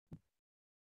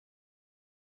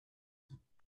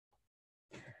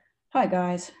Hi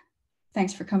guys,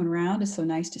 thanks for coming around. It's so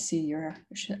nice to see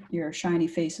your shiny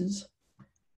faces.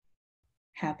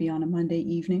 Happy on a Monday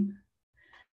evening.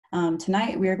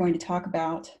 Tonight we are going to talk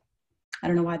about, I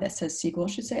don't know why that says SQL,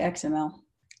 it should say XML.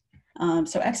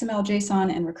 So XML,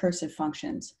 JSON, and recursive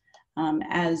functions.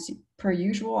 As per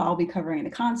usual, I'll be covering the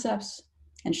concepts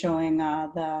and showing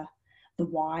the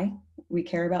why we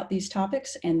care about these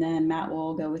topics, and then Matt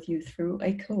will go with you through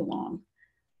a code-along.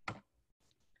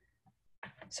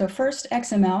 So first,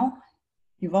 XML.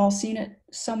 You've all seen it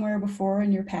somewhere before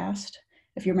in your past.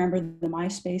 If you remember the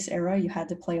MySpace era, you had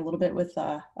to play a little bit with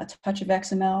a touch of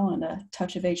XML and a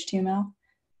touch of HTML,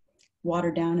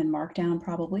 watered down and markdown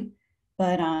probably.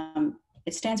 But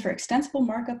it stands for Extensible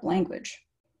Markup Language.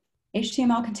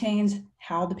 HTML contains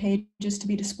how the page is to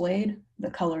be displayed,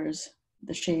 the colors,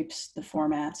 the shapes, the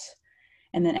formats,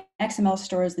 and then XML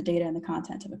stores the data and the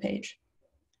content of a page.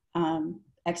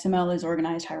 XML is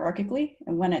organized hierarchically,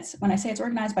 and when I say it's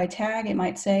organized by tag, it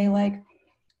might say like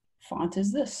font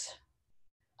is this,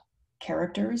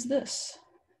 character is this,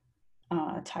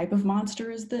 type of monster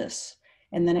is this,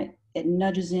 and then it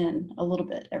nudges in a little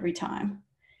bit every time,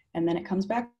 and then it comes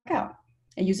back out.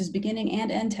 It uses beginning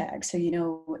and end tags, so you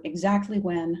know exactly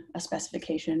when a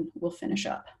specification will finish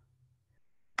up.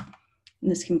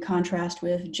 And this can contrast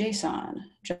with JSON,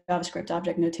 JavaScript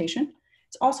Object Notation.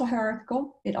 It's also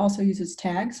hierarchical. It also uses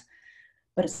tags,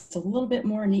 but it's a little bit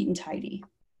more neat and tidy.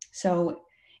 So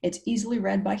it's easily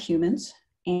read by humans,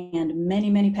 and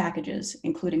many packages,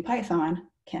 including Python,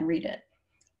 can read it.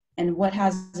 And what it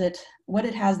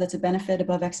has that's a benefit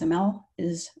above XML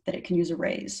is that it can use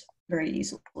arrays very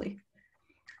easily.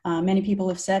 Many people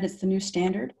have said it's the new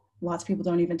standard. Lots of people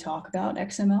don't even talk about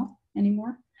XML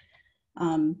anymore.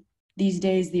 These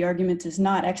days, the argument is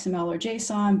not XML or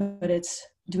JSON, but it's,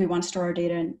 do we want to store our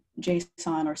data in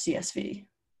JSON or CSV?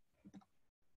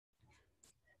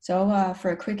 So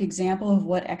for a quick example of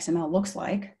what XML looks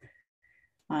like,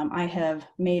 I have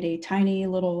made a tiny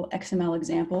little XML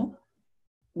example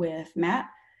with Matt,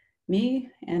 me,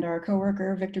 and our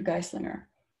coworker, Victor Geislinger.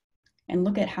 And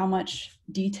look at how much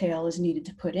detail is needed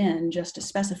to put in just to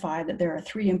specify that there are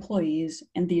 3 employees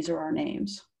and these are our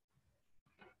names.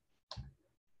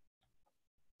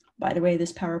 By the way,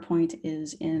 this PowerPoint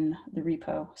is in the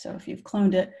repo, so if you've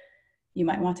cloned it, you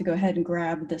might want to go ahead and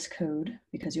grab this code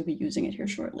because you'll be using it here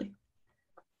shortly.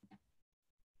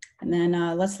 And then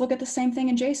let's look at the same thing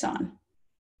in JSON.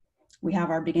 We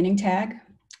have our beginning tag.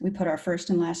 We put our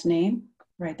first and last name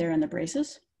right there in the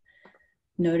braces.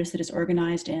 Notice that it's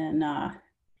organized in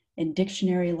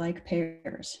dictionary-like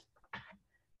pairs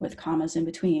with commas in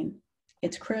between.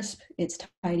 It's crisp, it's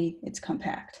tidy, it's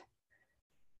compact.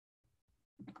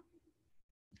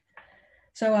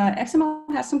 So XML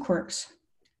has some quirks.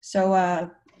 So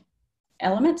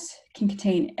elements can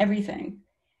contain everything,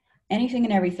 anything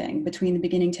and everything between the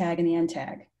beginning tag and the end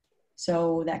tag.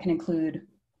 So that can include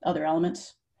other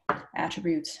elements,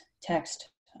 attributes, text,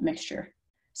 a mixture.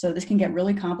 So this can get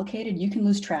really complicated. You can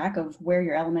lose track of where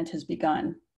your element has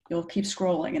begun. You'll keep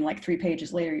scrolling and like 3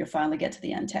 pages later, you'll finally get to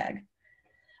the end tag.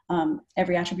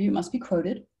 Every attribute must be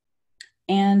quoted.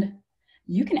 And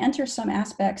you can enter some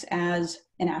aspects as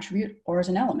an attribute or as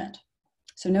an element.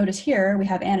 So notice here we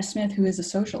have Anna Smith, who is a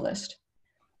socialist,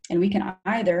 and we can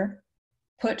either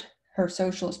put her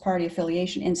Socialist Party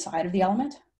affiliation inside of the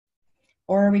element,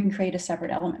 or we can create a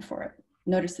separate element for it.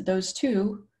 Notice that those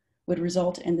two would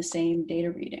result in the same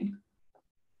data reading.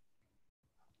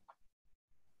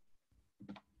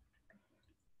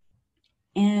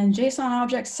 And JSON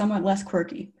objects somewhat less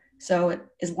quirky. So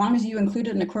as long as you include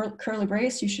it in a curly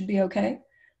brace, you should be okay.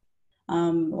 A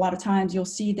lot of times you'll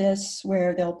see this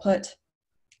where they'll put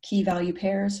key value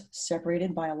pairs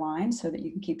separated by a line so that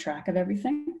you can keep track of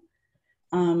everything.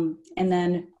 And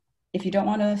then if you don't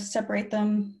want to separate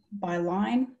them by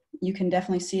line, you can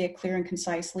definitely see it clear and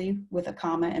concisely with a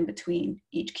comma in between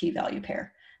each key value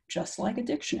pair, just like a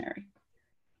dictionary.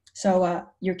 So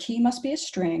your key must be a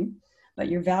string, but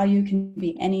your value can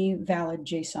be any valid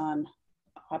JSON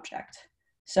object.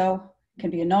 So it can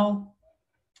be a null,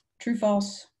 true,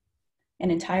 false. An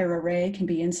entire array can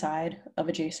be inside of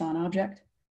a JSON object.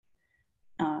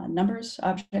 Numbers,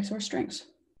 objects, or strings.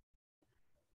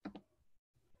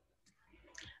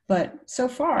 But so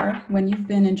far, when you've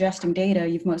been ingesting data,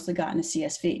 you've mostly gotten a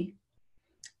CSV.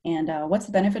 And what's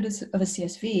the benefit of a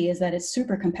CSV is that it's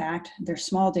super compact. They're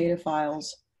small data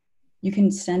files. You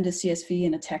can send a CSV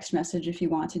in a text message if you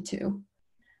wanted to.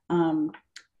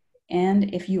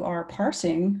 And if you are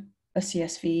parsing a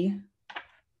CSV,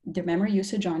 the memory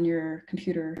usage on your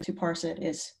computer to parse it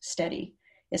is steady,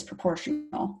 is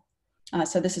proportional.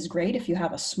 So this is great if you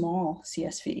have a small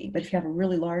CSV, but if you have a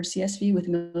really large CSV with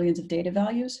millions of data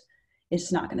values,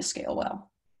 it's not going to scale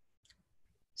well.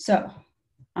 So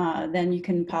then you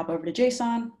can pop over to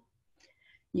JSON.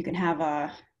 You can have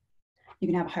a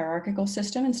hierarchical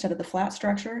system instead of the flat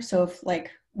structure. So if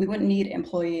like we wouldn't need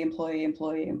employee, employee,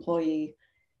 employee, employee,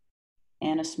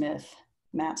 Anna Smith,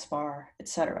 Matt Spar,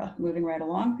 etc. Moving right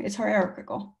along, it's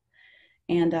hierarchical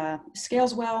and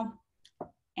scales well.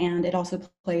 And it also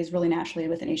plays really naturally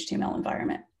with an HTML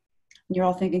environment. You're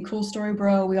all thinking, cool story,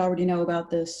 bro. We already know about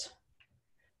this.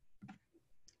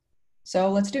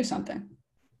 So let's do something.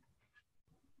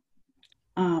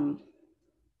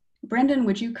 Brendan,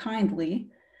 would you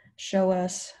kindly show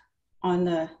us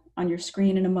on your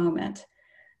screen in a moment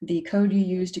the code you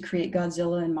used to create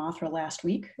Godzilla and Mothra last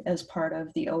week as part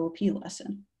of the OOP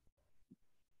lesson?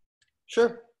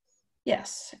 Sure.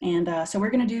 Yes, and so we're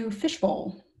going to do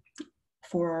fishbowl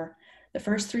for the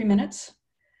first 3 minutes.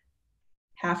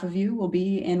 Half of you will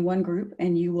be in one group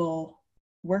and you will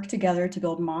work together to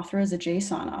build Mothra as a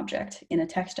JSON object in a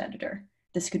text editor.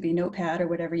 This could be Notepad or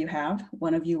whatever you have.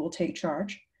 One of you will take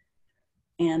charge.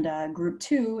 And group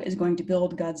 2 is going to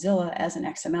build Godzilla as an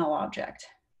XML object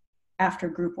after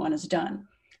group 1 is done.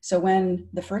 So when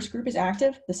the first group is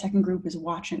active, the second group is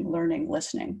watching, learning,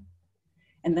 listening.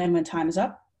 And then when time is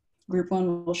up, group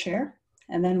 1 will share,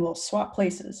 and then we'll swap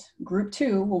places. Group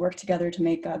 2 will work together to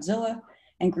make Godzilla,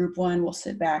 and group 1 will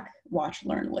sit back, watch,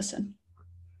 learn, listen.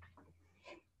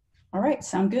 All right,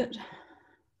 sound good?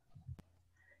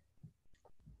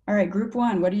 All right, group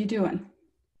 1, what are you doing?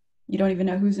 You don't even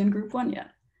know who's in group 1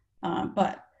 yet.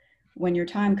 But when your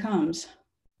time comes,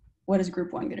 what is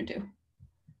group 1 going to do?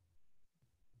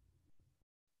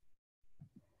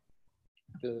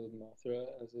 Build Mothra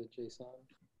as a JSON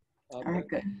object. All right,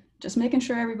 good. Just making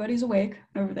sure everybody's awake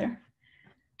over there.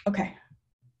 Okay.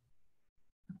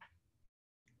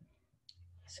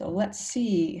 So let's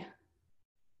see.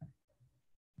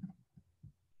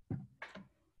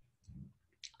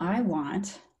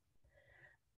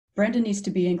 Brendan needs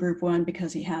to be in group 1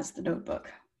 because he has the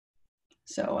notebook.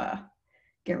 So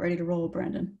get ready to roll,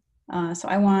 Brendan. So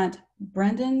I want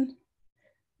Brendan,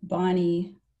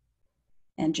 Bonnie,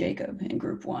 and Jacob in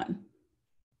group 1.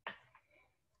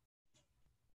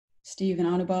 Steve and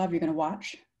Anubhav, you're going to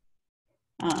watch.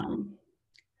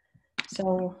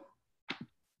 So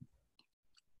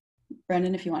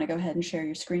Brendan, if you want to go ahead and share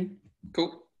your screen.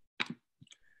 Cool.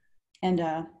 And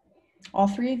all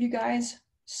 3 of you guys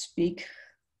speak,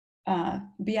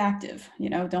 be active,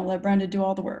 don't let Brendan do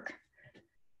all the work.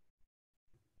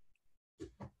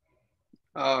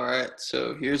 All right,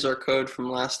 so here's our code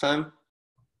from last time.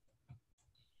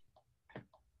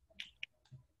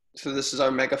 So this is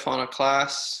our megafauna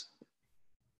class.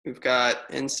 We've got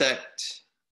insect.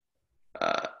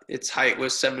 Its height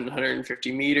was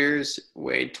 750 meters,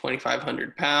 weighed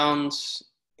 2,500 pounds.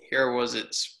 Here was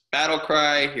its battle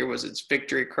cry, here was its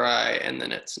victory cry, and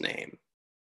then its name.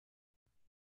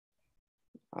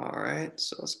 All right,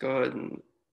 so let's go ahead and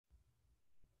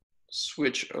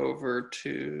switch over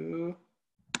to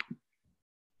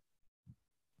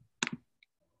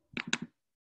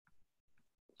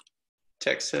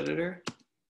text editor.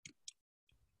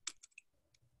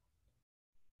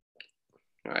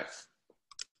 All right.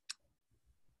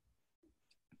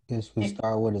 Guess we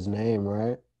start with his name,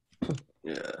 right?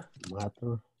 Yeah.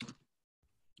 Mothra.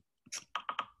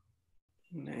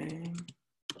 Name.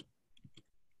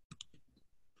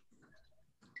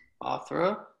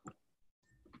 Mothra.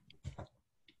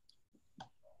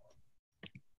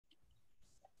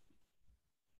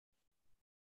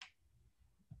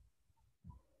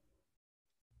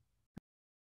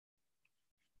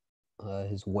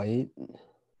 His weight.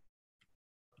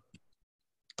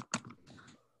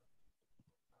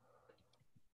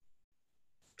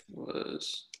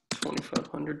 Was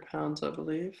 2,500 pounds, I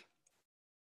believe.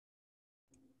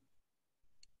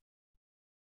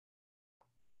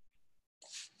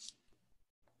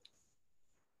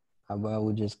 How about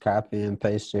we just copy and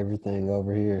paste everything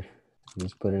over here?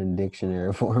 Just put it in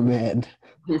dictionary format.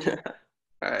 All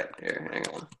right, here, hang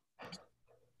on.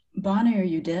 Bonnie, are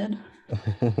you dead?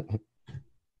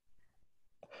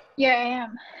 Yeah, I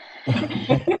am.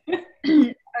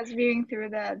 I was viewing through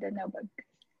the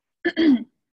notebook.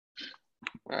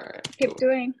 All right. Keep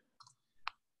doing.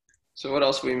 So what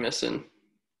else are we missing?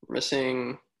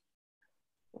 Missing,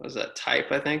 what was that,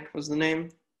 type, I think was the name?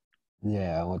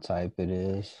 Yeah, what type it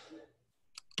is.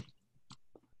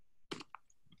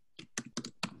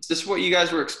 Is this what you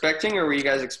guys were expecting, or were you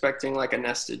guys expecting like a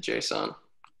nested JSON?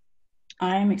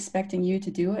 I'm expecting you to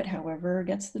do it however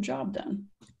gets the job done.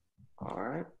 All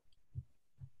right.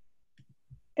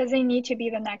 Does it need to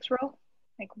be the next row?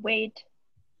 Like weight?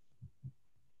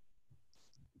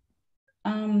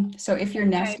 So if you're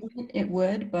Type. nesting it, it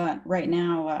would, but right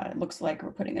now it looks like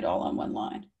we're putting it all on one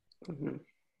line. Mhm.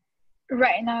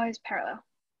 Right now it's parallel.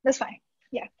 That's fine.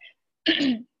 Yeah.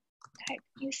 Type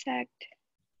intersect.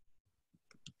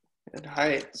 And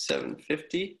height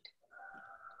 750.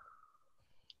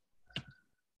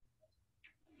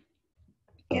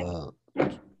 Yeah.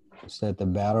 Set the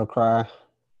battle cry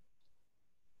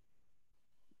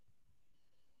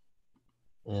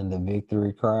and the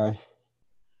victory cry.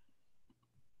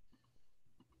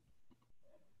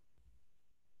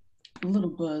 Little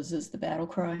buzz is the battle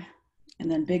cry, and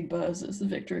then big buzz is the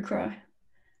victory cry.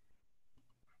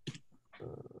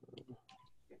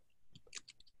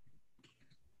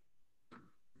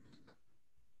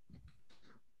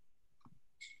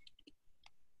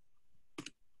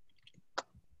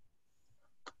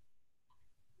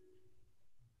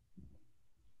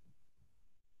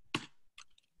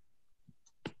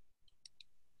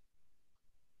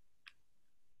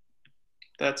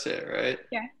 That's it, right?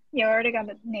 Yeah. You already got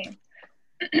the name.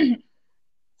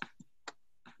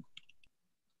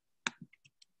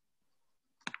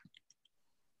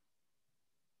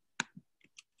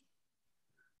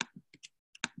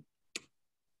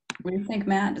 What do you think,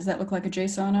 Matt? Does that look like a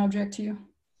JSON object to you?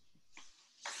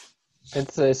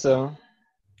 I'd say so.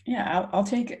 Yeah, I'll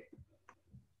take it.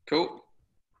 Cool.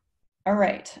 All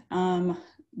right.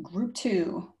 Group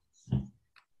 2.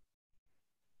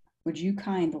 Would you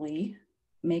kindly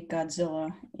make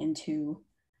Godzilla into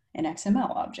an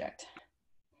XML object?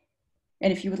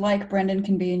 And if you would like, Brendan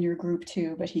can be in your group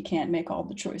too, but he can't make all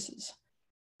the choices.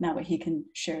 That way he can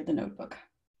share the notebook.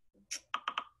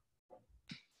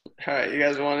 All right, you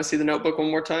guys want to see the notebook one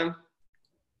more time?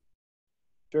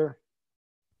 Sure.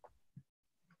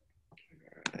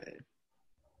 All right.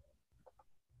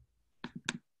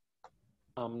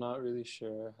 I'm not really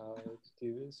sure how to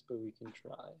do this, but we can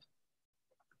try.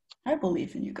 I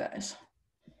believe in you guys.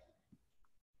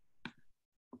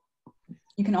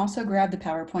 You can also grab the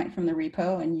PowerPoint from the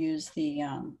repo and use the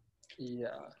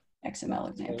Yeah. XML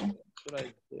example. What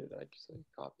I did, I just like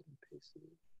copied and pasted it.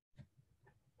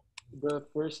 The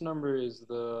first number is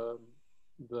the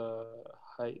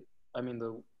height. I mean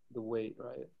the weight,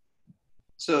 right?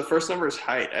 So the first number is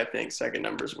height, I think. Second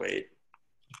number is weight.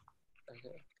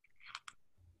 Okay.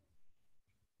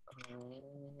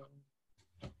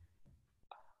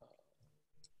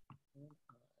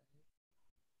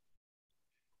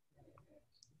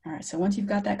 All right, so once you've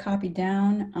got that copied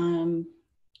down,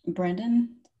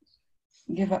 Brendan,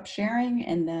 give up sharing,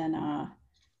 and then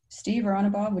Steve or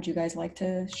Anubhav, would you guys like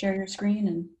to share your screen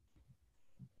and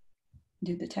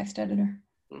do the text editor?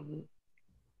 Mm-hmm.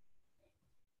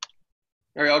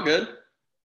 Are y'all good?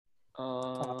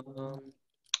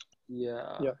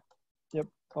 Yeah. Yep,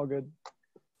 all good.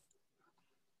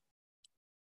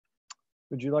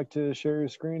 Would you like to share your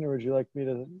screen, or would you like me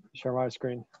to share my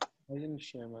screen? I can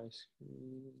share my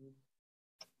screen.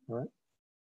 All right.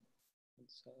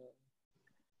 Let's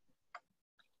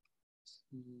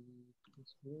see if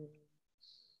this works.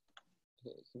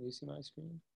 Okay, can you see my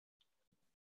screen?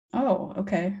 Oh,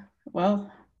 okay.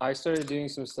 Well, I started doing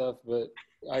some stuff, but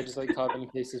I just like copied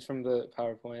and pasted from the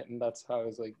PowerPoint, and that's how I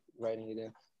was like writing it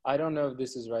in. I don't know if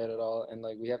this is right at all, and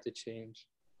like we have to change,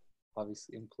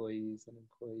 obviously, employees and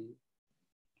employee.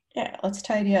 yeah, let's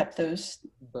tidy up those.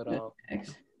 But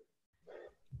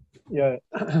Yeah,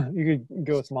 you could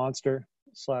go with monster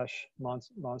slash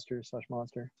monster.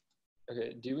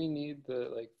 okay, do we need the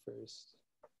like first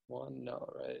one? No,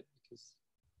 right? Because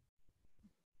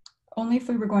Only if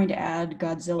we were going to add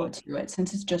Godzilla to it.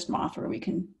 Since it's just Mothra, we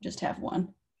can just have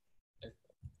one.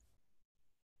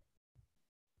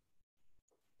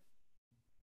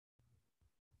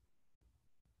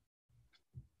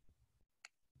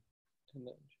 and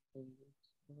then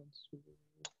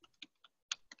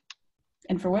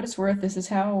And for what it's worth, this is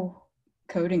how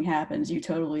coding happens. You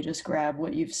totally just grab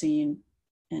what you've seen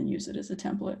and use it as a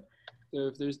template. so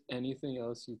if there's anything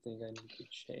else you think I need to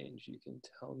change, you can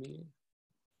tell me.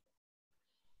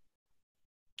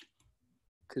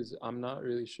 Because I'm not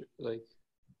really sure, like,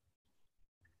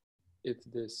 if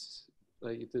this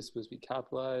was supposed to be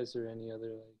capitalized or any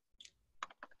other like.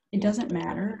 It doesn't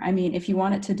matter. I mean, if you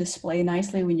want it to display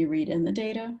nicely when you read in the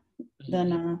data,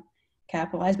 then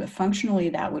capitalize, but functionally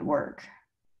that would work.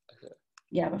 Okay.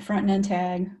 You have a front and end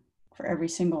tag for every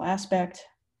single aspect.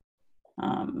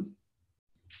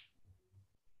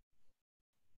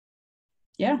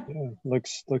 Yeah,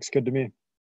 looks good to me.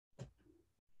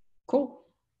 cool.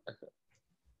 Okay.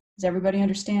 Does everybody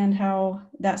understand how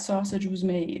that sausage was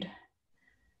made?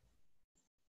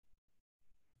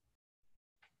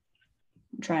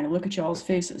 I'm trying to look at y'all's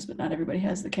faces, but not everybody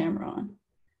has the camera on.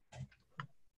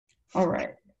 All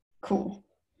right, cool.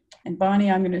 And Bonnie,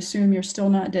 I'm going to assume you're still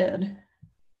not dead.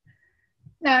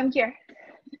 No, I'm here.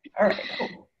 All right,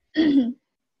 cool.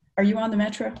 Are you on the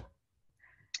metro?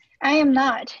 I am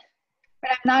not, but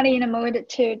I'm not in a mood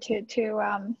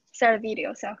to start a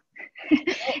video, so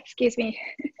excuse me.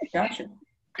 Gotcha.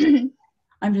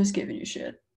 I'm just giving you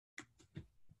shit.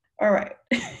 All right.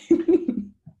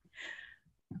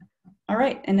 All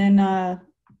right, and then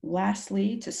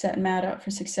lastly, to set Matt up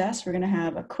for success, we're going to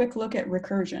have a quick look at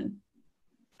recursion.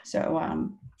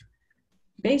 So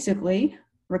basically,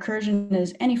 recursion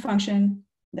is any function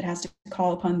that has to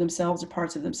call upon themselves or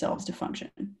parts of themselves to function.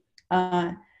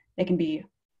 It can be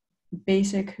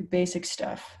basic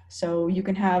stuff. So you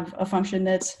can have a function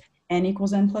that's n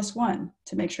equals n plus 1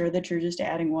 to make sure that you're just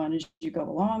adding 1 as you go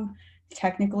along.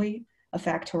 Technically, a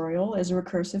factorial is a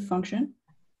recursive function.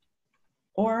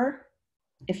 Or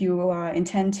if you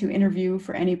intend to interview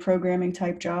for any programming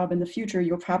type job in the future,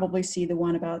 you'll probably see the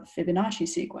one about Fibonacci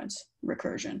sequence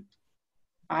recursion.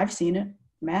 I've seen it.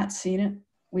 Matt's seen it.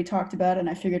 We talked about it, and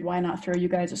I figured why not throw you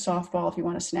guys a softball if you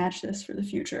want to snatch this for the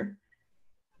future.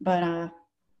 But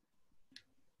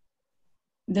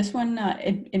this one,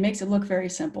 it makes it look very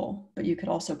simple, but you could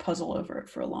also puzzle over it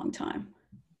for a long time.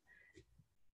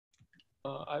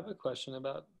 I have a question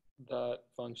about that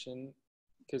function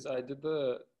because I did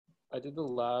the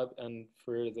lab, and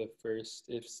for the first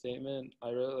if statement,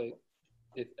 I wrote like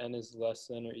if n is less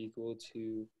than or equal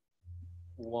to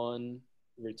 1,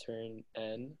 return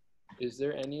n. Is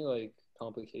there any like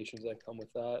complications that come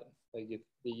with that? Like if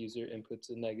the user inputs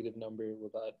a negative number, will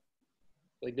that,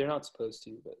 like they're not supposed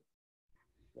to, but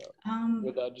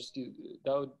would that just do,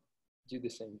 that would do the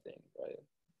same thing, right?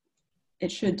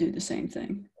 It should do the same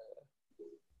thing.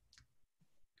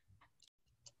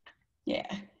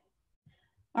 Yeah.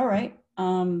 All right.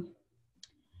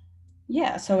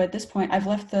 Yeah, so at this point, I've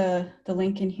left the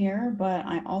link in here, but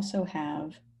I also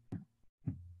have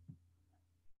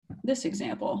this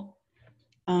example.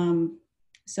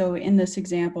 So in this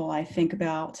example, I think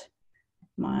about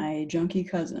my junkie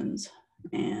cousins,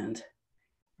 and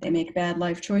they make bad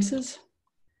life choices,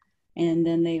 and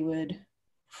then they would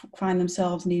find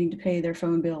themselves needing to pay their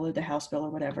phone bill or the house bill or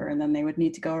whatever, and then they would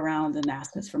need to go around and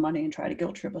ask us for money and try to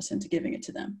guilt trip us into giving it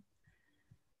to them.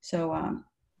 So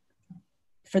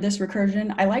for this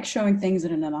recursion, I like showing things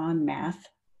in a non-math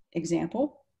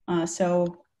example.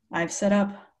 So I've set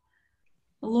up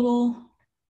a little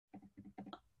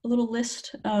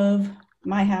list of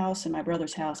my house and my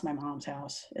brother's house, my mom's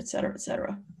house, et cetera, et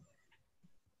cetera.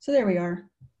 So there we are.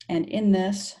 And in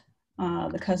this,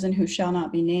 the cousin who shall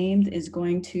not be named is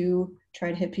going to try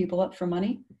to hit people up for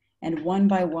money. And one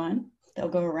by one, they'll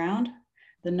go around.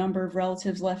 The number of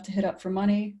relatives left to hit up for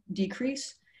money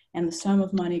decrease, and the sum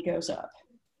of money goes up.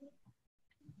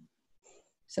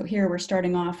 So here we're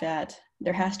starting off at,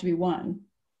 there has to be 1.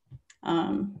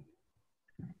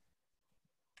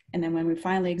 And then when we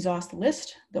finally exhaust the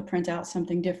list, they'll print out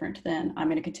something different. Then I'm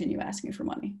going to continue asking for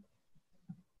money.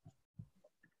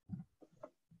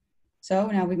 So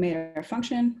now we've made our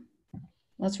function.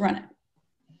 Let's run it.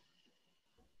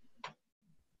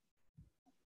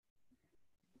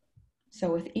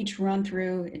 So with each run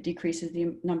through, it decreases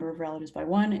the number of relatives by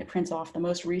 1. It prints off the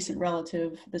most recent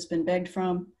relative that's been begged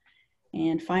from.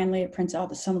 And finally, it prints out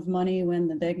the sum of money when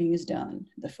the begging is done.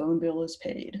 The phone bill is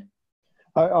paid.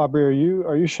 Aubrey,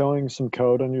 are you showing some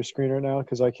code on your screen right now?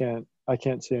 Because I can't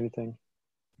see anything.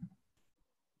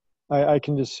 I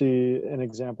can just see an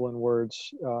example in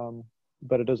words,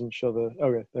 but it doesn't show the.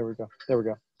 Okay, there we go. There we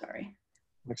go. Sorry.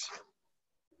 Thanks.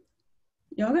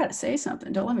 Y'all got to say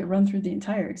something. Don't let me run through the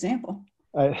entire example.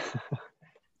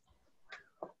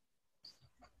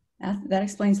 That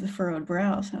explains the furrowed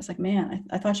brows. I was like, man,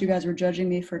 I thought you guys were judging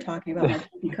me for talking about my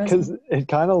cousin. Because it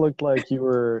kind of looked like you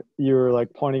were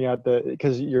like pointing out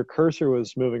because your cursor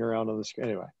was moving around on the screen.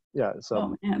 Anyway, yeah. So.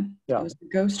 Oh man, yeah. It was the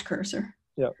ghost cursor.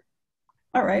 Yep.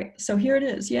 All right, so here it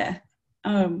is. Yeah,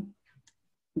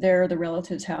 there are the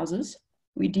relatives' houses.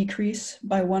 We decrease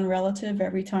by 1 relative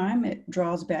every time it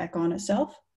draws back on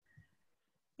itself,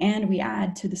 and we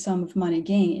add to the sum of money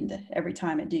gained every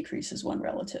time it decreases 1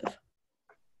 relative.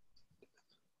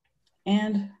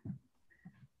 And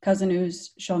cousin who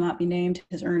shall not be named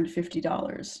has earned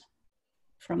 $50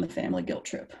 from the family guilt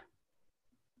trip.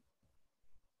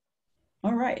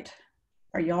 All right.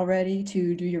 Are y'all ready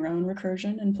to do your own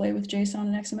recursion and play with JSON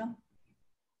and XML?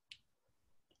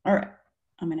 All right.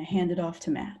 I'm going to hand it off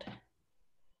to Matt.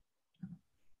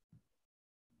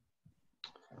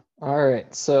 All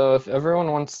right. So if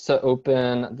everyone wants to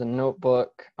open the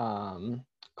notebook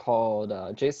called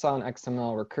JSON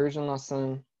XML recursion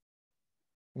lesson.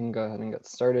 We can go ahead and get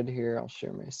started here. I'll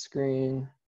share my screen.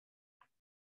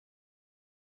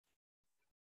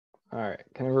 All right,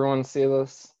 can everyone see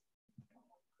this?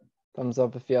 Thumbs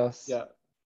up if yes. Yeah.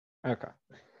 Okay.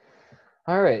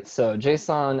 All right, so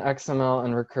JSON, XML,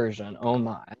 and recursion. Oh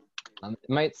my. It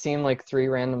might seem like 3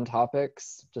 random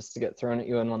topics just to get thrown at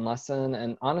you in one lesson,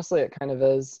 and honestly, it kind of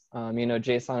is. You know,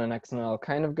 JSON and XML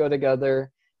kind of go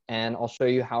together, and I'll show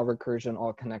you how recursion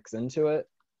all connects into it.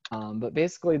 But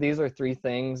basically, these are 3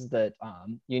 things that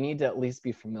you need to at least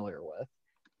be familiar with.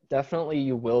 Definitely,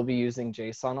 you will be using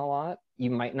JSON a lot. You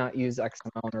might not use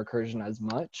XML and recursion as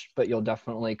much, but you'll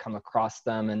definitely come across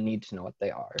them and need to know what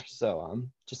they are. So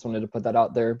just wanted to put that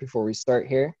out there before we start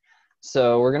here.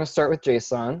 So we're going to start with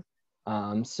JSON.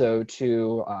 So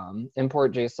to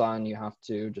import JSON, you have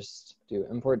to just do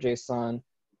import JSON,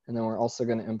 and then we're also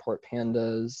going to import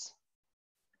pandas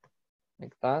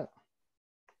like that.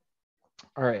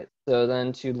 All right, so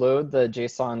then to load the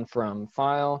JSON from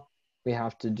file, we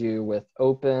have to do with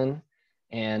open.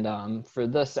 And for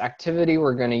this activity,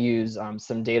 we're going to use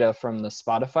some data from the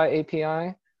Spotify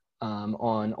API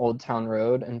on Old Town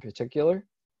Road in particular.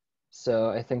 So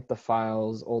I think the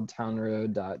file's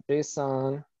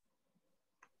oldtownroad.json.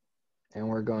 And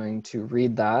we're going to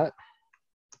read that.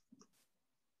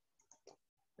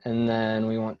 And then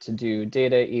we want to do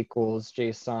data equals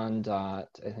JSON dot,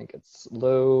 I think it's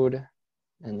load,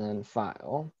 and then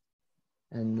file.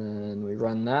 And then we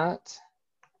run that,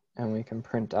 and we can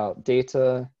print out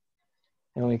data.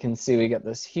 And we can see we get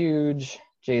this huge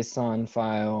JSON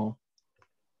file,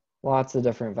 lots of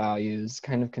different values,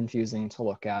 kind of confusing to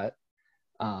look at.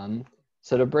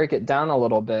 So to break it down a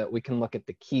little bit, we can look at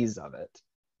the keys of it.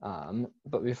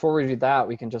 But before we do that,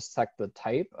 we can just check the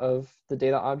type of the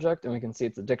data object, and we can see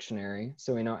it's a dictionary,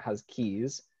 so we know it has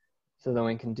keys. So then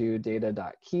we can do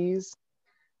data.keys,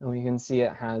 and we can see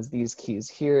it has these keys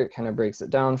here. It kind of breaks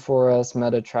it down for us: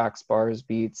 meta, tracks, bars,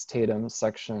 beats, tatums,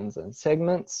 sections, and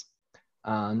segments.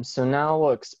 So now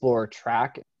we'll explore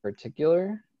track in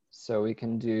particular. So we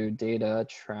can do data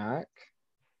track,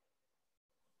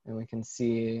 and we can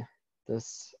see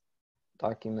this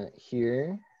document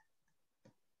here.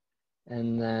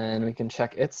 And then we can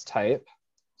check its type.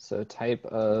 So type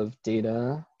of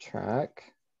data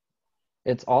track.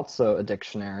 It's also a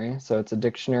dictionary. So it's a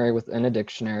dictionary within a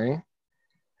dictionary.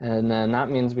 And then that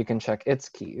means we can check its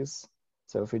keys.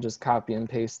 So if we just copy and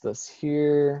paste this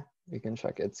here, we can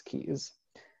check its keys.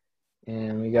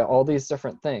 And we get all these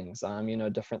different things, you know,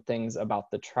 different things about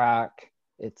the track,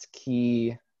 its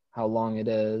key, how long it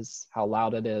is, how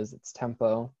loud it is, its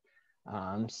tempo.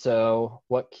 So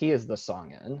what key is the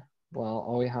song in? Well,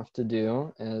 all we have to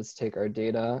do is take our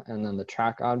data and then the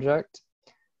track object.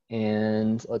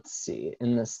 And let's see,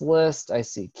 in this list, I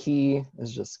see key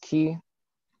is just key.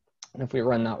 And if we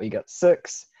run that, we get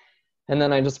 6. And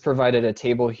then I just provided a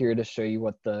table here to show you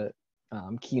what the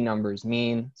key numbers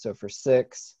mean. So for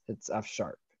 6, it's F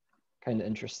sharp, kind of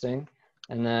interesting.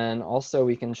 And then also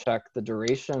we can check the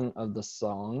duration of the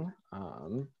song,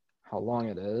 how long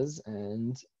it is.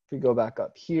 And if we go back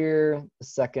up here, the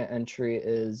second entry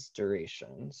is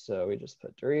duration. So we just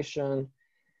put duration,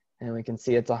 and we can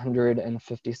see it's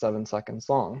 157 seconds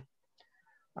long.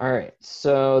 All right,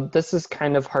 so this is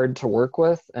kind of hard to work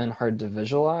with and hard to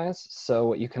visualize. So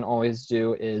what you can always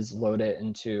do is load it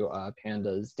into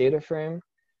Pandas data frame.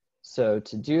 So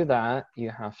to do that,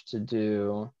 you have to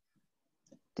do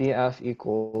df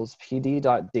equals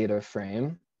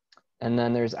pd.dataframe. And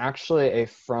then there's actually a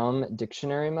from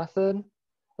dictionary method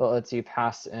that lets you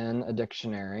pass in a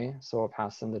dictionary. So we'll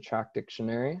pass in the track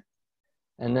dictionary.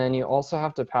 And then you also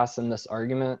have to pass in this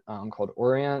argument called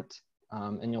orient,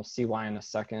 and you'll see why in a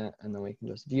second, and then we can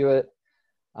just view it.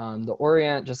 The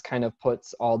orient just kind of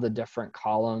puts all the different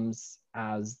columns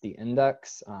as the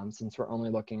index. Since we're only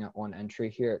looking at one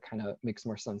entry here, it kind of makes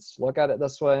more sense to look at it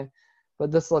this way.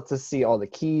 But this lets us see all the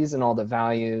keys and all the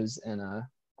values in a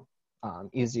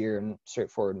easier and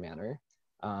straightforward manner.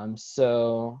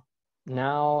 So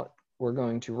now we're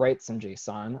going to write some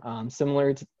JSON,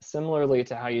 similarly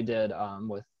to how you did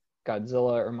with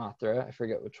Godzilla or Mothra. I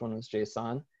forget which one was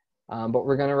JSON. But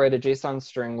we're going to write a JSON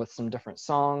string with some different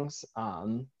songs,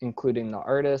 including the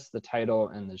artist, the title,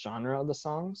 and the genre of the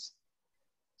songs.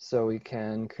 So we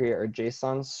can create our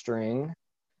JSON string.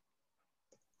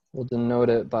 We'll denote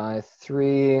it by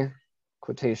 3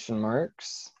 quotation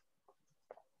marks.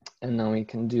 And then we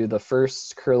can do the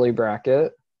first curly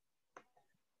bracket.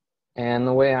 And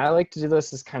the way I like to do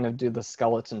this is kind of do the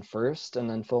skeleton first and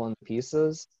then fill in the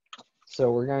pieces.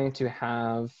 So we're going to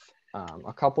have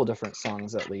a couple different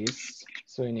songs at least.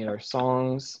 So we need our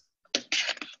songs,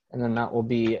 and then that will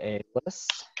be a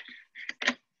list.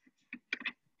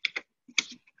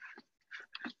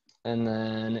 And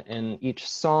then in each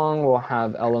song, we'll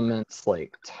have elements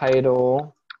like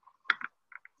title,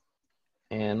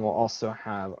 and we'll also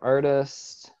have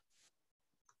artist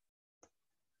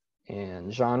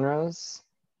and genres.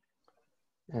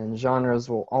 And genres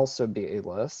will also be a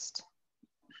list.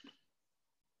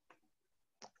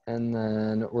 And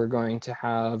then we're going to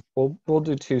have, we'll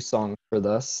do 2 songs for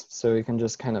this. So we can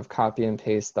just kind of copy and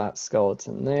paste that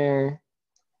skeleton there.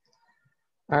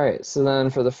 All right, so then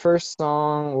for the first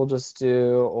song, we'll just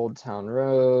do Old Town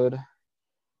Road,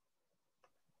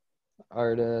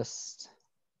 artist.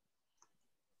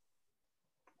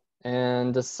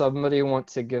 And does somebody want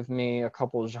to give me a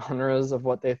couple genres of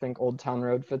what they think Old Town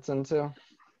Road fits into?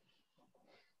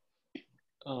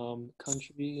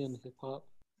 Country and hip hop.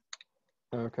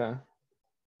 Okay,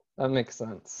 that makes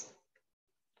sense.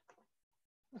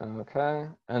 Okay,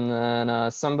 and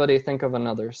then somebody think of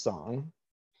another song.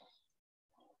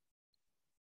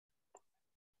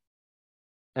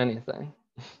 Anything.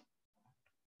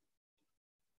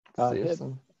 I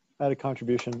had a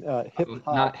contribution. Hip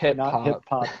hop, not hip hop. Hip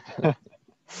hop.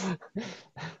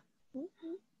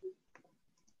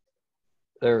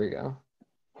 There we go.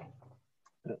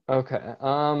 Okay,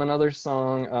 another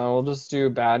song. We'll just do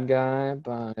 "Bad Guy"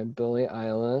 by Billie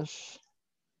Eilish,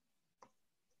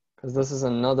 because this is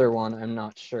another one I'm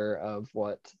not sure of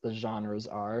what the genres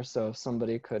are. So if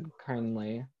somebody could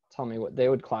kindly tell me what they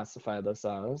would classify this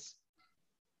as.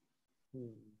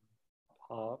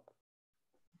 Pop.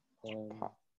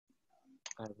 Pop.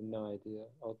 I have no idea.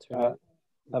 Alternative.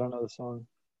 I don't know the song.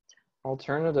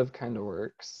 Alternative kind of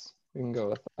works. We can go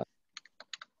with that.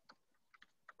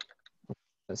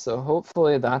 So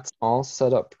hopefully that's all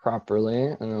set up properly,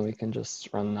 and then we can just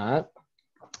run that.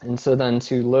 And so then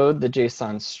to load the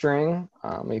JSON string,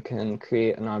 we can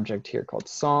create an object here called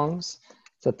songs,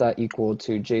 set that equal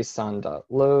to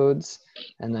json.loads,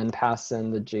 and then pass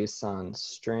in the JSON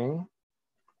string,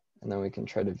 and then we can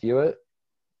try to view it.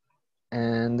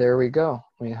 And there we go.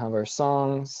 We have our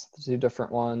songs, the 2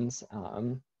 different ones.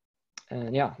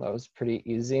 And yeah, that was pretty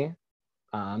easy.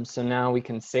 So now we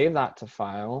can save that to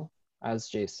file as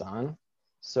JSON.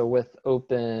 So with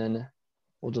open,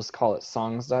 we'll just call it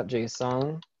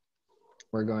songs.json.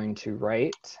 We're going to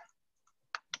write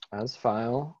as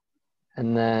file.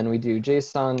 And then we do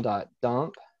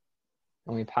json.dump.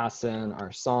 And we pass in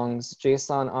our songs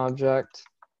JSON object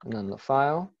and then the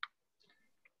file.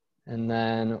 And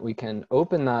then we can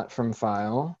open that from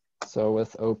file. So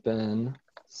with open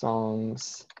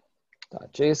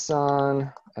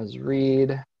songs.json as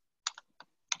read,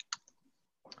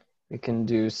 we can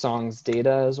do songs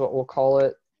data is what we'll call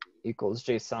it, equals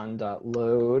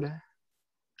json.load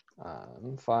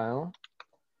file.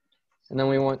 And then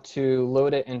we want to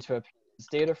load it into a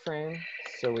data frame.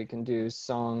 So we can do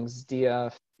songs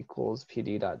df equals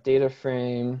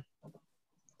pd.dataframe.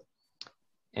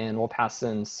 And we'll pass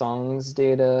in songs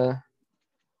data,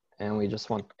 and we just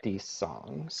want these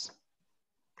songs.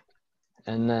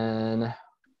 And then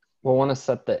we'll want to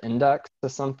set the index to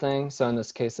something. So in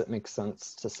this case, it makes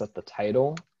sense to set the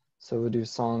title. So we'll do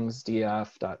songs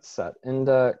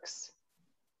df.setIndex,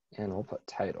 and we'll put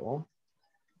title.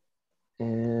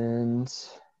 And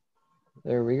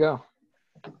there we go.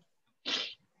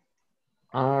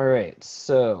 All right,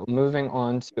 so moving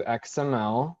on to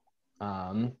XML.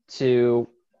 To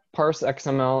parse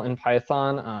XML in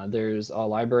Python, there's a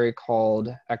library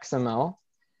called XML,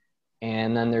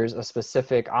 and then there's a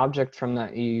specific object from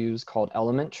that you use called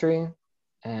element tree,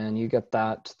 and you get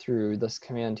that through this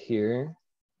command here.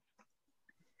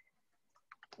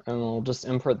 And we'll just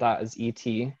import that as ET.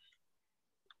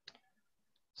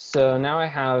 So now I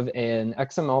have an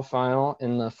XML file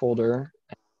in the folder.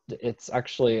 It's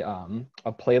actually a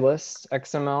playlist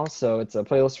XML. So it's a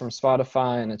playlist from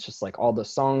Spotify, and it's just like all the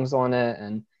songs on it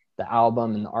and the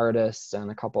album and the artist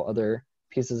and a couple other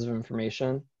pieces of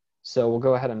information. So we'll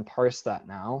go ahead and parse that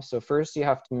now. So first you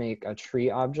have to make a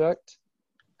tree object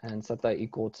and set that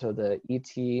equal to the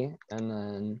ET, and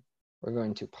then we're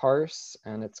going to parse,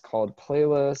 and it's called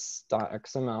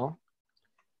playlist.xml.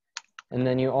 And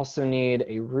then you also need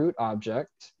a root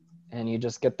object, and you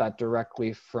just get that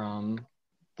directly from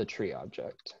the tree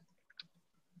object.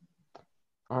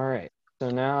 All right, so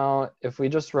now if we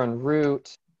just run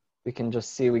root, we can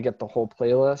just see we get the whole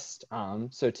playlist.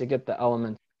 So to get the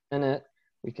element in it,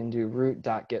 we can do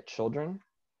root.getChildren.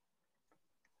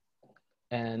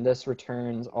 And this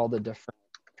returns all the different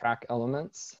track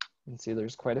elements. You can see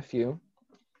there's quite a few.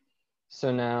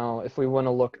 So now if we want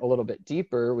to look a little bit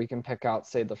deeper, we can pick out,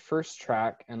 say, the first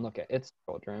track and look at its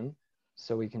children.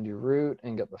 So we can do root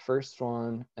and get the first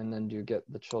one, and then do get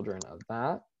the children of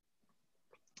that.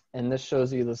 And this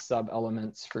shows you the sub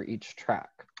elements for each track.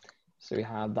 So we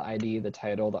have the ID, the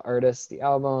title, the artist, the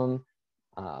album.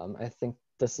 I think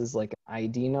this is like an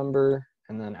ID number,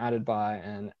 and then added by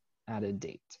and added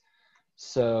date.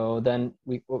 So then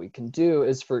what we can do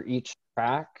is for each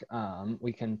track,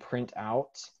 we can print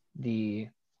out the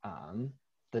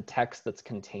text that's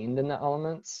contained in the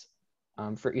elements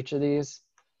for each of these.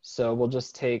 So we'll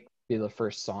just take the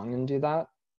first song and do that.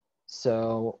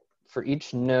 So for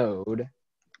each node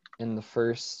in the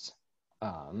first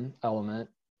element,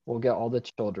 we'll get all the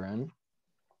children.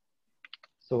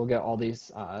 So we'll get all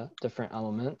these different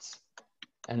elements.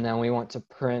 And then we want to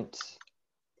print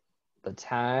the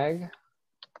tag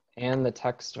and the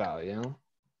text value.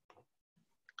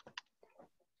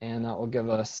 And that will give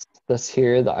us this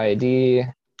here, the ID,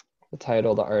 the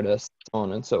title, the artist, so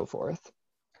on and so forth.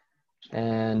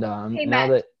 And Hey, now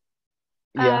Matt,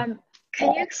 that,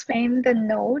 can you explain the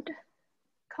node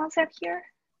concept here?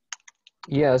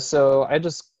 yeah, so I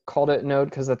just called it node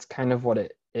because that's kind of what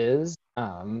it is.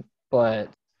 But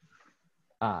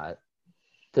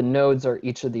the nodes are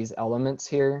each of these elements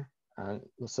here.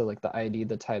 So like the ID,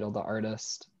 the title, the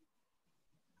artist.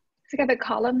 It's like the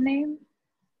column name?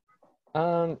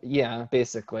 Yeah,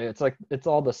 basically. It's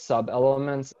all the sub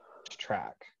elements of each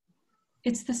track.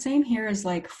 It's the same here as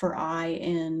like for I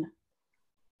in,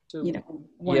 So you know,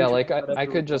 one Yeah, track. like I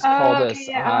could just call okay, this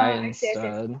yeah. I I see.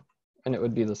 instead, and it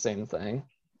would be the same thing,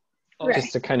 Right.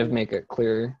 just to kind of make it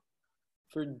clear.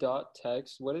 For dot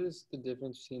text, what is the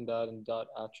difference between that and dot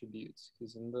attributes?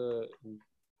 Because in the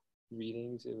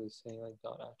readings, it was saying like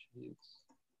dot attributes.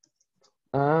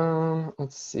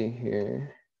 Let's see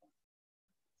here.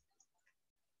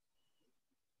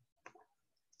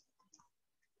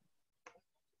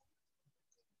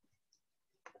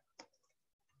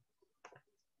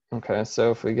 Okay,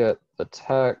 so if we get the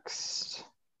text,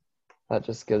 that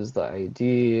just gives the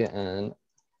ID, and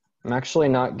I'm actually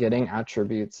not getting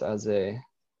attributes as a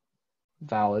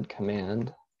valid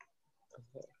command.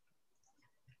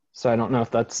 So I don't know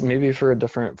if that's maybe for a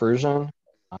different version,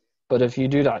 but if you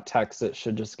do .text, it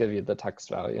should just give you the text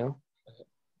value.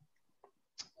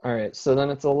 All right, so then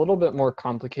it's a little bit more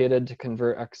complicated to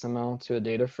convert XML to a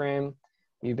data frame.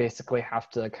 You basically have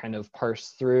to kind of parse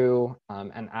through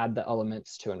and add the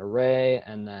elements to an array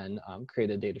and then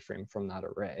create a data frame from that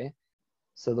array.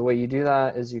 So the way you do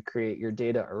that is you create your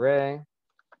data array,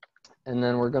 and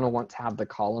then we're going to want to have the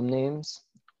column names.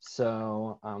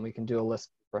 So we can do a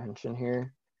list comprehension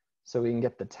here. So we can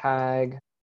get the tag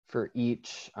for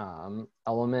each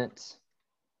element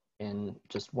in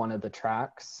just one of the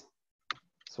tracks.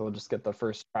 So we'll just get the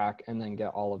first track and then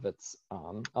get all of its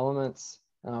elements,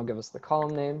 and it'll give us the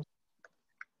column name.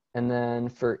 And then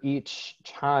for each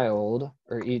child,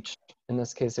 or each, in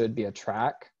this case, it would be a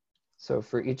track. So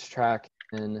for each track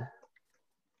in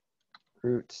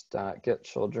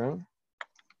root.getChildren,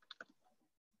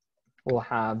 we'll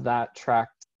have that track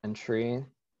entry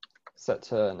set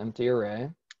to an empty array.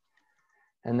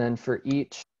 And then for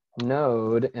each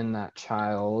node in that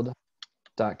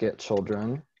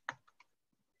child.getChildren,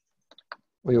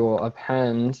 we will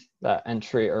append that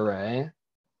entry array,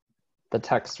 the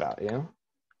text value.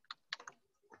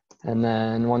 And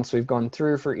then once we've gone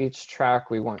through for each track,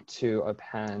 we want to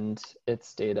append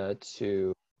its data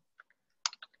to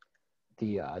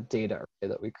the data array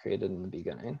that we created in the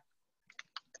beginning.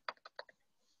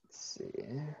 Let's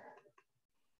see.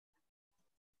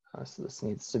 So this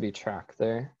needs to be track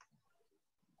there.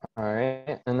 All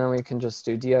right, and then we can just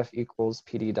do df equals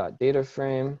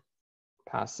pd.dataframe,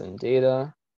 pass in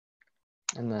data,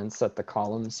 and then set the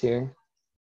columns here.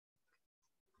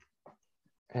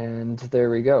 And there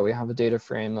we go. We have a data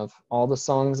frame of all the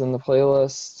songs in the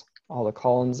playlist. All the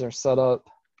columns are set up.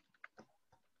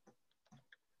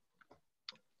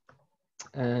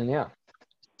 And yeah,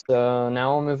 so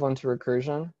now we'll move on to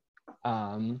recursion.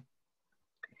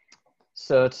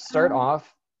 So to start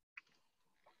off,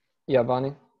 yeah,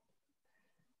 Bonnie?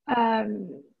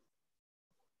 I'm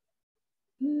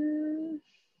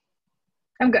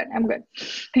good.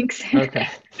 Thanks. Okay.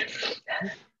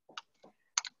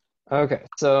 Okay,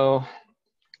 so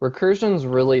recursion's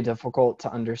really difficult to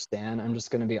understand. I'm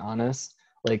just going to be honest.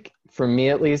 Like for me,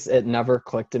 at least, it never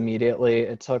clicked immediately.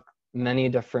 It took many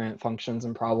different functions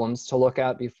and problems to look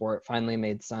at before it finally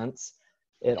made sense.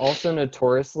 It also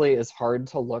notoriously is hard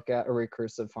to look at a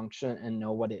recursive function and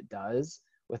know what it does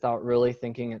without really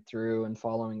thinking it through and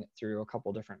following it through a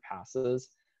couple different passes.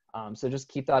 So just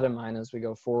keep that in mind as we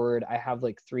go forward. I have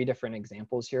like 3 different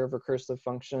examples here of recursive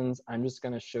functions. I'm just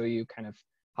going to show you kind of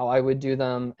how I would do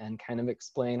them and kind of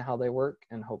explain how they work,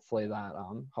 and hopefully that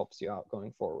helps you out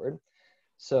going forward.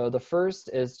 So the first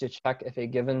is to check if a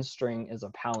given string is a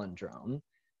palindrome.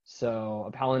 So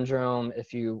a palindrome,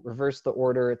 if you reverse the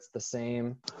order, it's the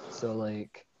same. So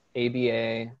like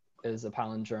ABA is a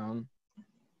palindrome.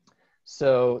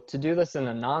 So to do this in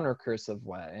a non-recursive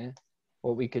way,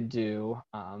 what we could do,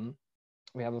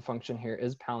 we have a function here,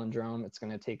 is palindrome. It's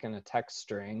going to take in a text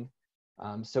string.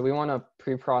 So we want to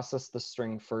pre-process the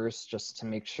string first just to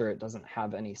make sure it doesn't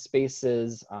have any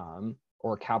spaces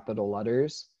or capital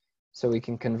letters. So we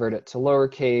can convert it to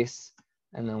lowercase,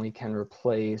 and then we can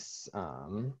replace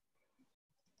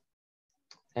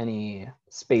any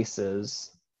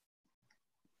spaces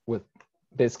with,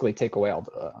 basically take away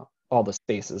all the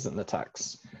spaces in the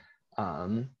text.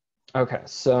 Okay,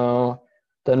 so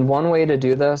then one way to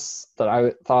do this that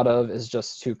I thought of is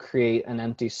just to create an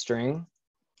empty string,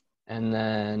 and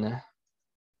then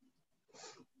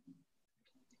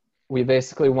we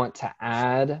basically want to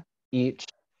add each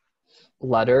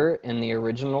letter in the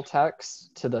original text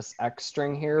to this X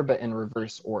string here, but in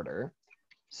reverse order.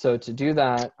 So to do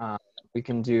that, we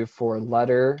can do for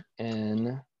letter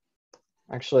in,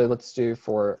 actually let's do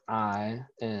for I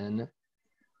in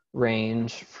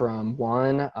range from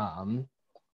 1.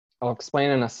 I'll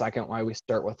explain in a second why we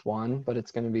start with 1, but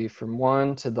it's going to be from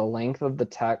 1 to the length of the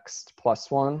text plus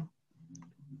 1.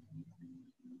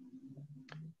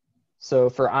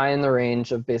 So for I in the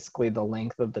range of basically the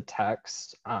length of the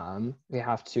text, we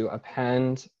have to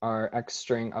append our X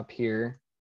string up here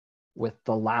with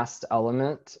the last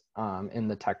element in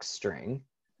the text string.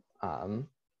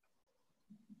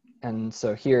 And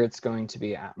so here it's going to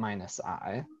be at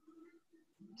 -I.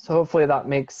 So hopefully that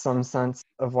makes some sense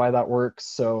of why that works.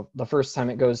 So the first time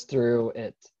it goes through,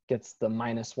 it gets the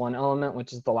 -1 element,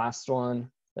 which is the last one.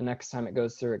 The next time it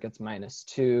goes through, it gets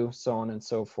 -2, so on and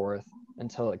so forth,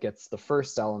 until it gets the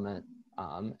first element.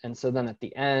 And so then at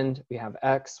the end, we have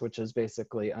X, which is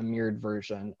basically a mirrored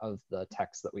version of the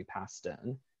text that we passed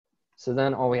in. So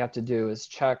then all we have to do is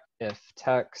check if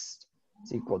text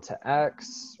is equal to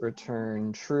X,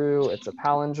 return true, it's a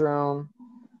palindrome,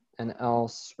 and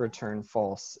else return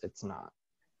false, it's not.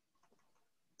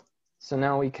 So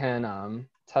now we can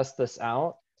test this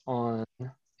out on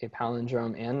a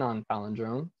palindrome and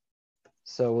non-palindrome.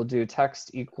 So we'll do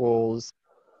text equals,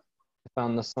 I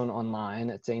found this one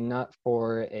online, it's a nut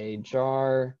for a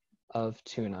jar of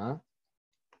tuna.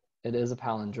 It is a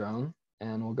palindrome,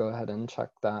 and we'll go ahead and check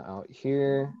that out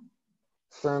here,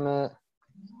 confirm it,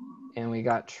 and we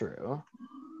got true.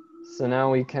 So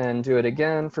now we can do it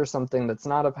again for something that's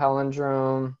not a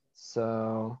palindrome.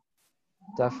 So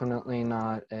definitely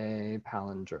not a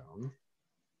palindrome.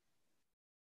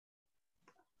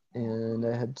 And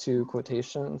I had 2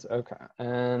 quotations. Okay,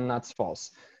 and that's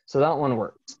false. So that one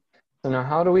works. So now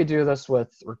how do we do this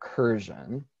with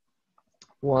recursion?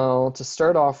 Well, to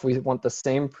start off, we want the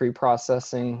same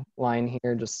pre-processing line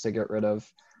here just to get rid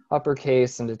of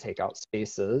uppercase and to take out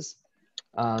spaces.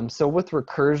 So with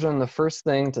recursion, the first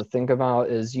thing to think about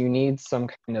is you need some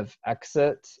kind of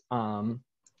exit.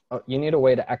 You need a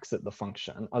way to exit the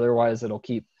function. Otherwise, it'll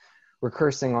keep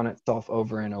recursing on itself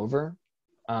over and over.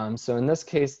 So in this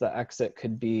case, the exit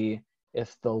could be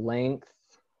if the length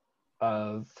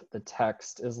of the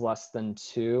text is less than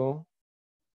 2,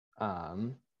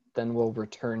 then we'll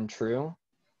return true.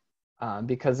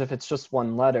 Because if it's just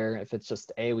one letter, if it's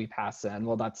just A we pass in,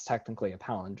 well, that's technically a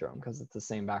palindrome because it's the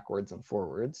same backwards and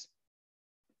forwards.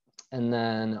 And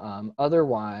then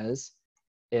otherwise,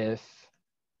 if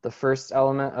the first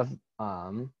element of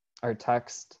our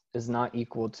text is not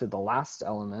equal to the last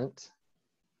element,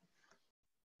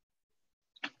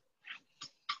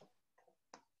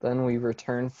 then we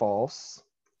return false.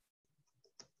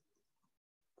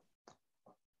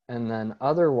 And then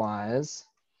otherwise,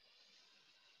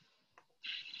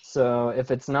 so if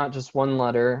it's not just one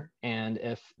letter, and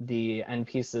if the end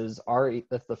pieces are,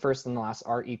 if the first and the last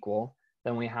are equal,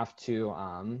 then we have to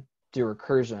do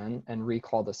recursion and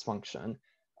recall this function.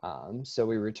 So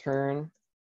we return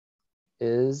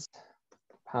is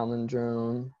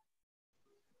palindrome.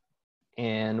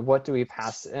 And what do we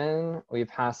pass in? We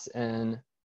pass in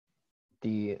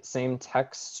the same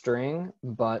text string,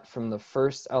 but from the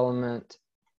first element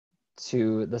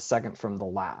to the second from the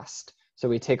last. So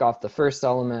we take off the first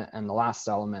element and the last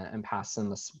element and pass in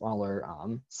the smaller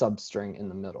substring in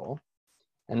the middle.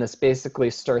 And this basically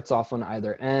starts off on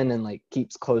either end and like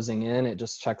keeps closing in. It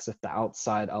just checks if the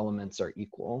outside elements are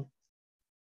equal.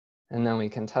 And then we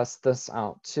can test this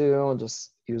out too. I'll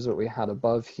just use what we had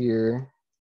above here.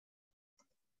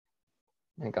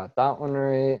 I got that one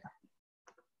right.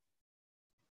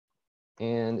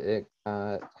 And it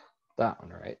got that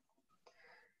one right.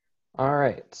 All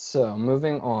right, so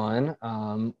moving on,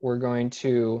 we're going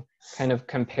to kind of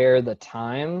compare the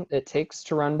time it takes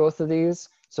to run both of these.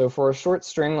 So for a short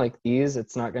string like these,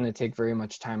 it's not going to take very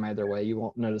much time either way. You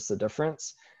won't notice the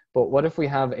difference. But what if we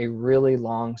have a really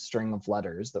long string of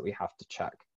letters that we have to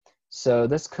check? So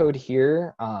this code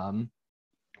here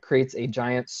creates a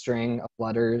giant string of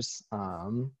letters,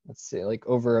 let's see, like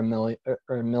over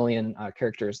a million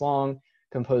characters long,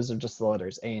 composed of just the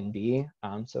letters A and B.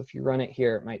 So if you run it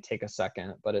here, it might take a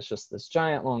second, but it's just this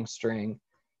giant long string.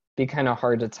 Be kind of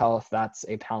hard to tell if that's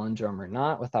a palindrome or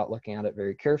not without looking at it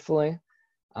very carefully.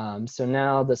 So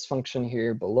now this function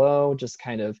here below just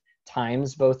kind of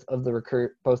times both of the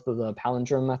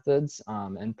palindrome methods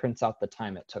and prints out the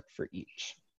time it took for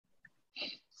each.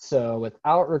 So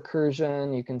without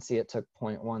recursion, you can see it took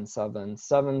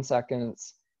 0.177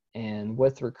 seconds, and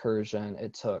with recursion,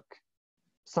 it took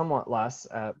somewhat less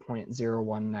at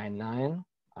 0.0199.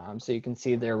 So you can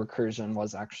see their recursion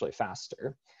was actually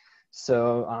faster.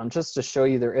 So just to show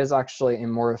you, there is actually a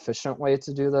more efficient way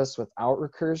to do this without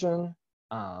recursion,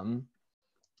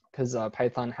 because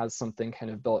Python has something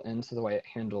kind of built into the way it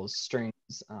handles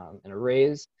strings and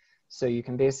arrays. So you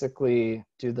can basically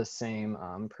do the same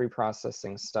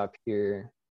pre-processing step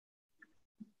here.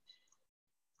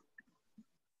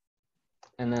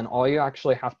 And then all you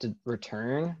actually have to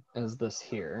return is this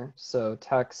here. So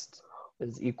text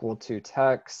is equal to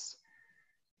text.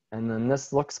 And then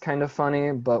this looks kind of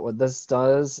funny, but what this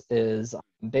does is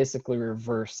basically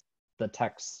reverse the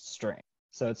text string.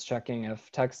 So it's checking if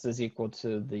text is equal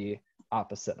to the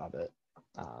opposite of it.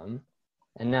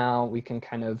 And now we can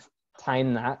kind of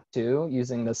time that too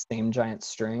using the same giant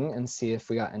string and see if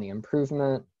we got any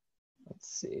improvement. Let's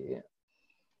see.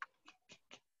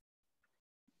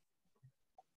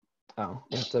 Oh,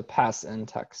 we have to pass in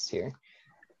text here.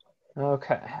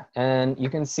 Okay, and you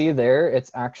can see there it's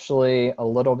actually a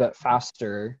little bit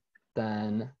faster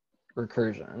than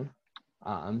recursion.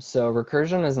 So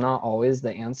recursion is not always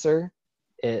the answer.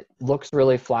 It looks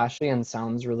really flashy and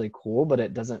sounds really cool, but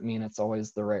it doesn't mean it's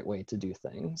always the right way to do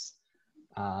things.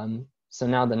 So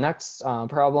now the next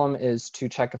problem is to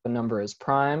check if a number is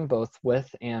prime, both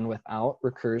with and without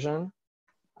recursion.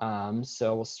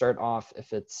 So we'll start off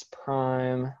if it's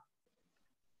prime.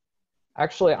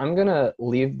 Actually, I'm gonna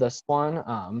leave this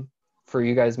one for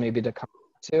you guys maybe to come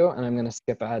to, and I'm gonna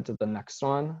skip ahead to the next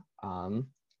one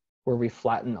where we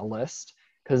flatten a list,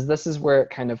 because this is where it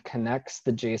kind of connects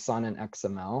the JSON and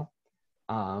XML.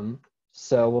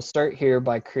 So we'll start here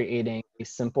by creating a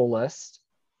simple list.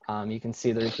 You can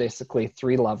see there's basically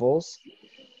 3 levels.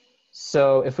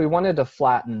 So if we wanted to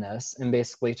flatten this and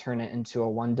basically turn it into a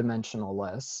one-dimensional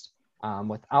list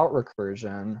without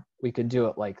recursion, we could do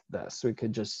it like this. We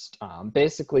could just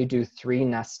basically do 3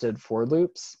 nested for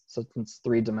loops, so it's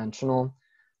 3-dimensional.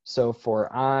 So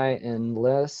for I in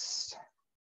list,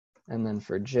 and then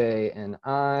for j in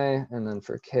I, and then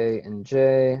for k in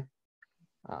j.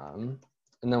 And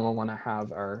then we'll want to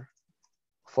have our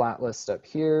flat list up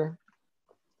here.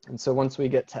 And so once we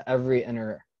get to every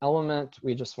inner element,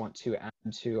 we just want to add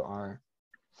to our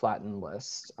flattened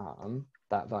list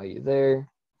that value there,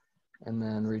 and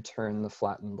then return the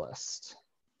flattened list.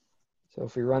 So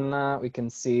if we run that, we can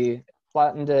see it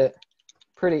flattened it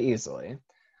pretty easily.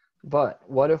 But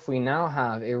what if we now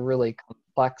have a really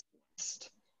complex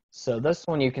list? So this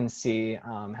one you can see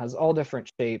has all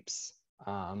different shapes.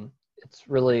 It's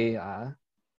really,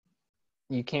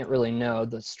 you can't really know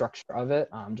the structure of it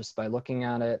just by looking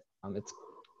at it. It's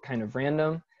kind of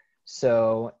random.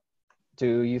 So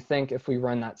do you think if we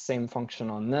run that same function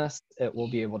on this, it will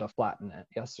be able to flatten it?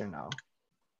 Yes or no?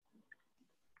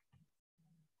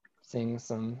 Seeing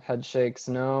some head shakes,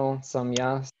 no, some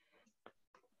yes.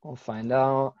 We'll find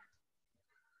out.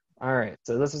 All right,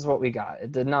 so this is what we got.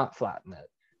 It did not flatten it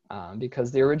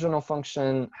because the original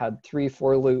function had 3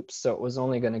 for loops, so it was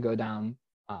only going to go down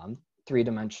 3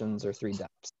 dimensions or 3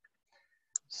 depths.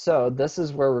 So this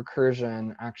is where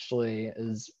recursion actually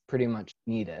is pretty much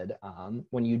needed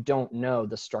when you don't know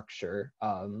the structure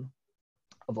of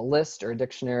a list or a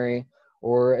dictionary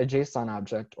or a JSON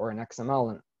object or an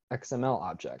XML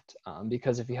object.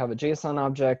 Because if you have a JSON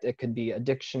object, it could be a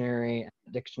dictionary.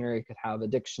 A dictionary could have a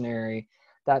dictionary.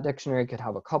 That dictionary could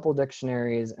have a couple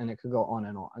dictionaries, and it could go on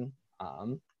and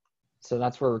on. So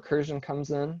that's where recursion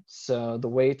comes in. So the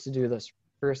way to do this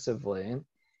recursively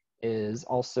is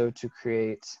also to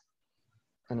create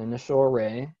an initial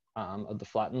array of the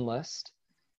flattened list.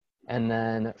 And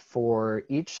then for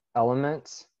each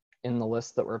element in the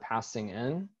list that we're passing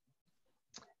in,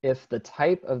 if the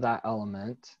type of that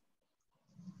element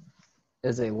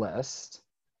is a list,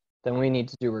 then we need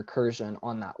to do recursion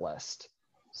on that list.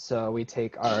 So we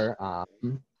take our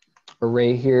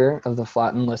array here of the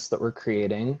flattened list that we're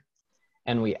creating,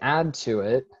 and we add to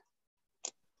it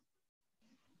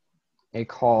a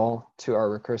call to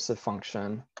our recursive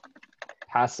function,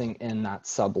 passing in that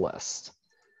sublist.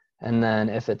 And then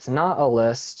if it's not a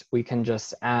list, we can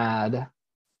just add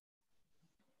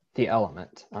the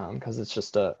element because it's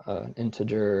just a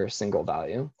integer single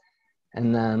value.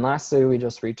 And then lastly, we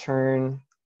just return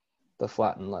the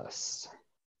flattened list.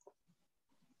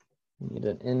 Need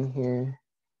it in here.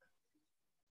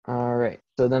 All right,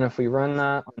 so then if we run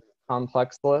that on a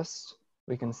complex list,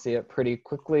 we can see it pretty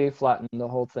quickly flatten the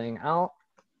whole thing out.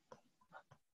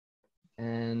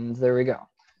 And there we go.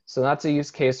 So that's a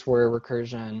use case where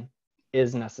recursion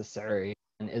is necessary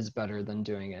and is better than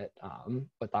doing it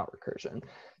without recursion.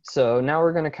 So now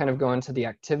we're going to kind of go into the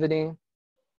activity.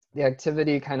 The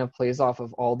activity kind of plays off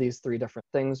of all these three different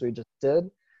things we just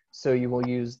did. So you will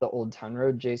use the Old Town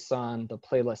Road JSON, the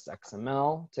playlist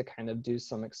XML to kind of do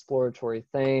some exploratory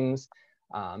things,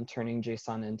 turning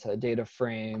JSON into a data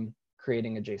frame,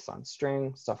 creating a JSON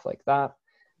string, stuff like that.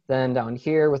 Then down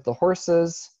here with the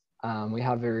horses, we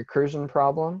have a recursion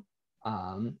problem.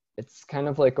 It's kind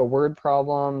of like a word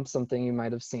problem, something you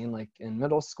might have seen like in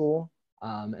middle school,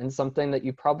 and something that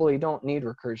you probably don't need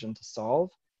recursion to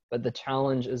solve, but the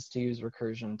challenge is to use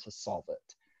recursion to solve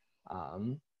it.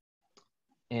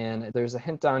 And there's a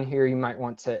hint down here, you might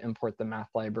want to import the math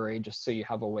library just so you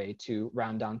have a way to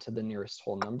round down to the nearest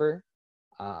whole number.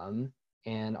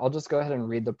 And I'll just go ahead and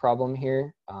read the problem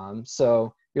here.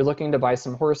 So you're looking to buy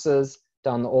some horses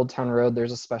down the Old Town Road.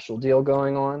 There's a special deal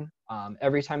going on.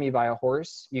 Every time you buy a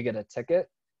horse, you get a ticket,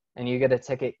 and you get a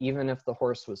ticket even if the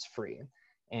horse was free.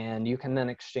 And you can then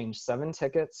exchange 7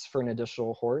 tickets for an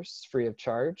additional horse free of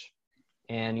charge.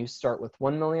 And you start with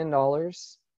 $1 million,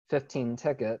 15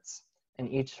 tickets, and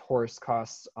each horse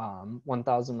costs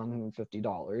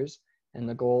 $1,150. And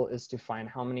the goal is to find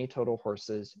how many total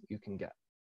horses you can get.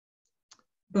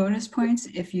 Bonus points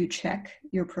if you check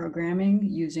your programming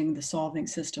using the solving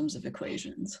systems of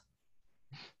equations.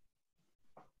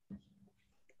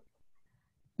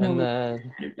 No And one's then,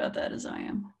 excited about that as I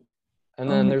am. and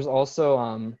then there's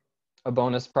also a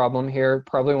bonus problem here.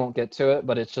 Probably won't get to it,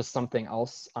 but it's just something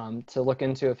else to look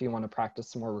into if you want to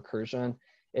practice some more recursion.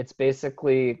 It's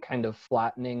basically kind of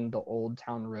flattening the Old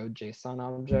Town Road JSON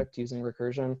object using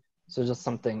recursion. So just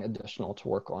something additional to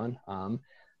work on.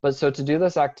 But so to do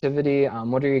this activity,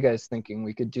 what are you guys thinking?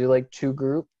 We could do like 2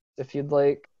 groups if you'd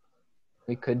like.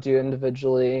 We could do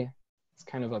individually. It's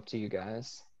kind of up to you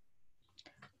guys.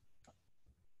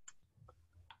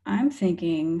 I'm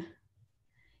thinking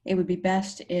it would be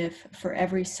best if for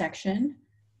every section,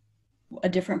 a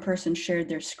different person shared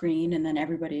their screen and then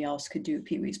everybody else could do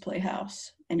Pee-wee's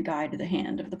Playhouse and guide the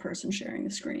hand of the person sharing the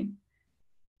screen.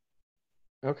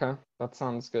 Okay, that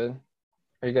sounds good.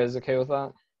 Are you guys okay with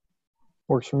that?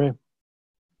 Works for me.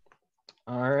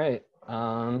 All right,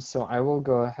 so I will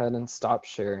go ahead and stop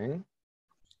sharing.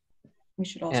 We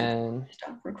should also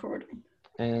stop recording.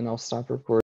 And I'll stop recording.